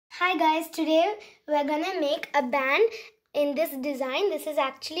Hi guys, today we're gonna make a band in this design. This is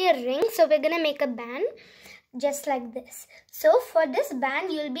actually a ring, so we're gonna make a band just like this. So for this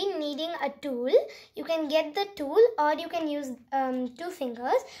band you'll be needing a tool. You can get the tool or you can use two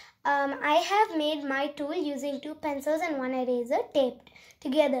fingers. I have made my tool using two pencils and one eraser taped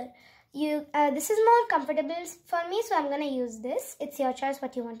together. This is more comfortable for me, so I'm gonna use this. It's your choice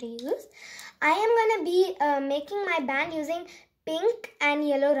what you want to use. I am gonna be making my band using pink and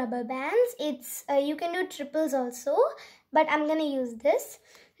yellow rubber bands. You can do triples also, but I'm gonna use this.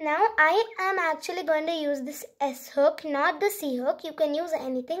 Now I am actually going to use this S hook, not the C hook. You can use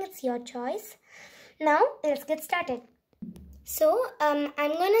anything, it's your choice. Now let's get started. So I'm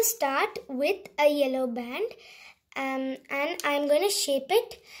gonna start with a yellow band and I'm gonna shape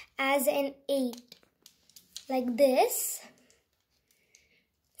it as an 8 like this.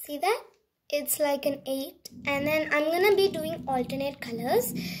 See that? It's like an 8, and then I'm gonna be doing alternate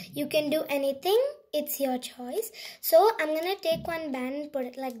colors. You can do anything, it's your choice. So I'm gonna take one band and put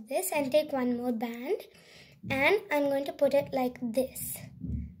it like this, and take one more band and I'm going to put it like this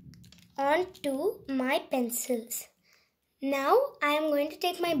onto my pencils. Now I am going to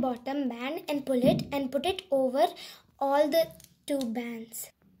take my bottom band and pull it and put it over all the two bands.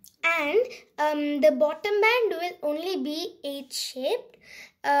 And the bottom band will only be 8 shaped.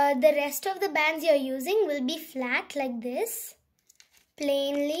 The rest of the bands you're using will be flat like this,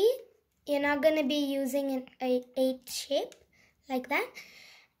 plainly. You're not going to be using an 8 shape like that.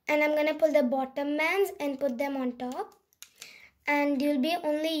 And I'm going to pull the bottom bands and put them on top. And you'll be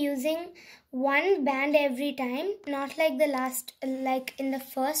only using one band every time, not like the last, like in the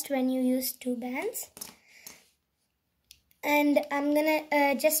first when you use two bands. And I'm going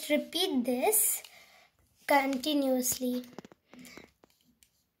to just repeat this continuously.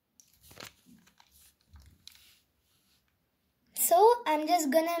 So I'm just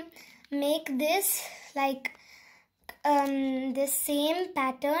gonna make this like the same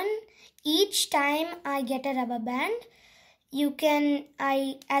pattern each time I get a rubber band. You can,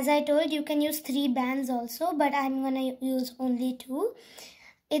 as I told, you can use 3 bands also, but I'm gonna use only 2.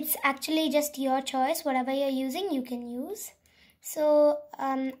 It's actually just your choice. Whatever you're using, you can use. So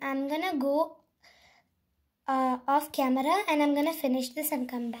I'm gonna go off camera and I'm gonna finish this and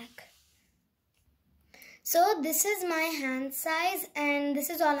come back. So this is my hand size and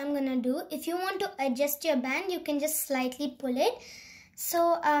this is all I'm gonna do. If you want to adjust your band, you can just slightly pull it.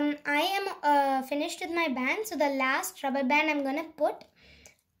 So I am finished with my band. So the last rubber band I'm gonna put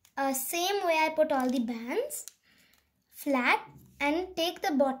same way I put all the bands, flat, and take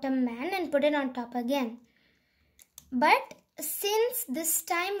the bottom band and put it on top again. But since this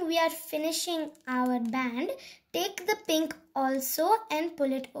time we are finishing our band, take the pink also and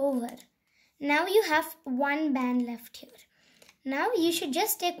pull it over. Now you have one band left here. Now you should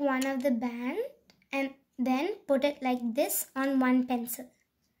just take one of the band and then put it like this on one pencil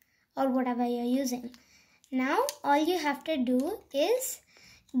or whatever you're using. Now all you have to do is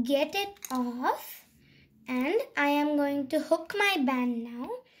get it off, and I am going to hook my band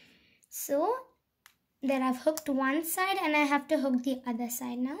now. So there I've hooked one side and I have to hook the other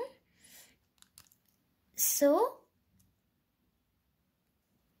side now. So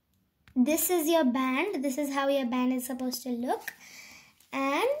this is your band. This is how your band is supposed to look.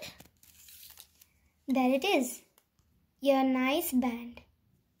 And there it is, your nice band.